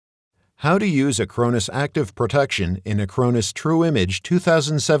How to use Acronis Active Protection in Acronis True Image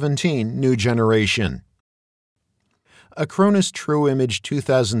 2017 New Generation. Acronis True Image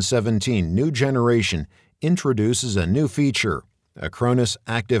 2017 New Generation introduces a new feature, Acronis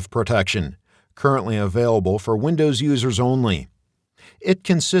Active Protection, currently available for Windows users only. It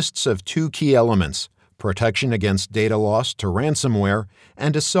consists of two key elements: protection against data loss to ransomware,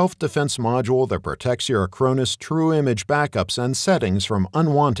 and a self-defense module that protects your Acronis True Image backups and settings from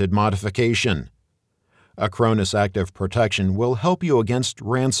unwanted modification. Acronis Active Protection will help you against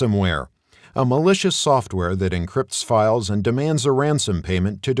ransomware, a malicious software that encrypts files and demands a ransom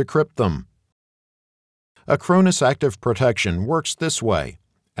payment to decrypt them. Acronis Active Protection works this way.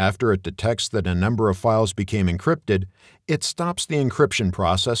 After it detects that a number of files became encrypted, it stops the encryption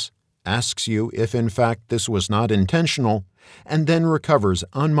process, asks you if in fact this was not intentional, and then recovers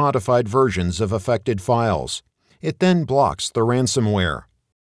unmodified versions of affected files. It then blocks the ransomware.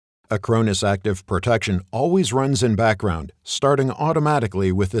 Acronis Active Protection always runs in background, starting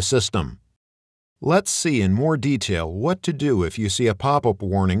automatically with the system. Let's see in more detail what to do if you see a pop-up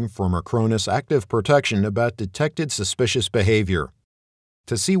warning from Acronis Active Protection about detected suspicious behavior.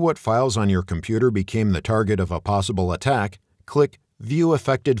 To see what files on your computer became the target of a possible attack, click View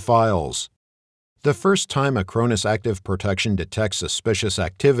Affected Files. The first time Acronis Active Protection detects suspicious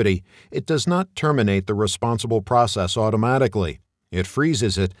activity, it does not terminate the responsible process automatically. It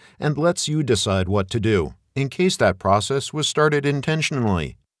freezes it and lets you decide what to do, in case that process was started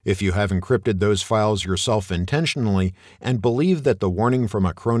intentionally. If you have encrypted those files yourself intentionally and believe that the warning from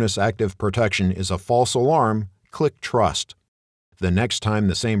Acronis Active Protection is a false alarm, click Trust. The next time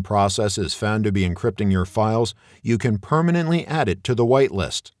the same process is found to be encrypting your files, you can permanently add it to the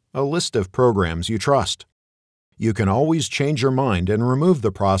whitelist, a list of programs you trust. You can always change your mind and remove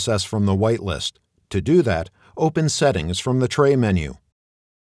the process from the whitelist. To do that, open Settings from the Tray menu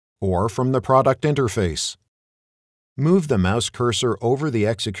or from the Product interface. Move the mouse cursor over the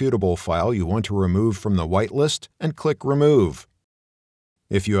executable file you want to remove from the whitelist and click Remove.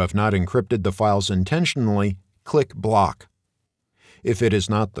 If you have not encrypted the files intentionally, click Block. If it is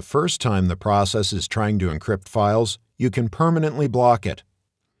not the first time the process is trying to encrypt files, you can permanently block it.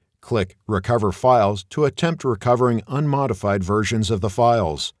 Click Recover Files to attempt recovering unmodified versions of the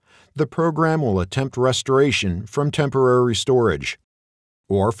files. The program will attempt restoration from temporary storage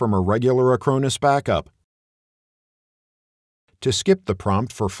or from a regular Acronis backup. To skip the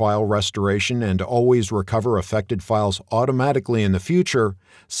prompt for file restoration and always recover affected files automatically in the future,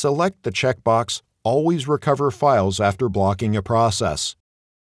 select the checkbox Always recover files after blocking a process.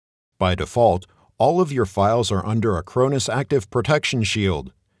 By default, all of your files are under Acronis Active Protection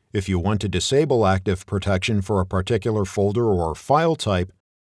Shield. If you want to disable Active Protection for a particular folder or file type,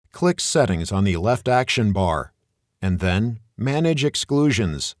 click Settings on the left action bar, and then Manage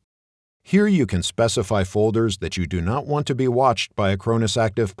Exclusions. Here you can specify folders that you do not want to be watched by Acronis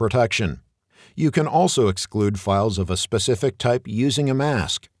Active Protection. You can also exclude files of a specific type using a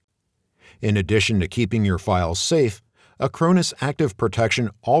mask. In addition to keeping your files safe, Acronis Active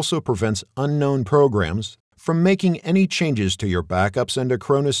Protection also prevents unknown programs from making any changes to your backups and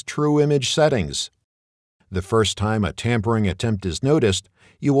Acronis True Image settings. The first time a tampering attempt is noticed,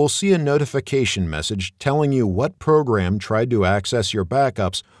 you will see a notification message telling you what program tried to access your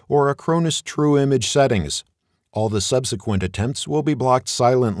backups or Acronis True Image settings. All the subsequent attempts will be blocked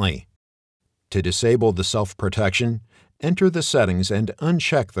silently. To disable the self-protection, enter the settings and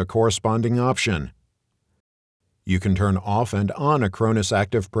uncheck the corresponding option. You can turn off and on Acronis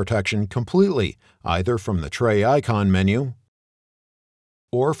Active Protection completely, either from the Tray icon menu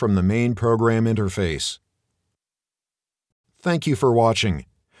or from the main program interface. Thank you for watching.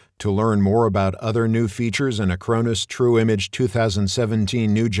 To learn more about other new features in Acronis True Image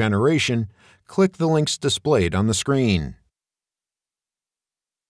 2017 New Generation, click the links displayed on the screen.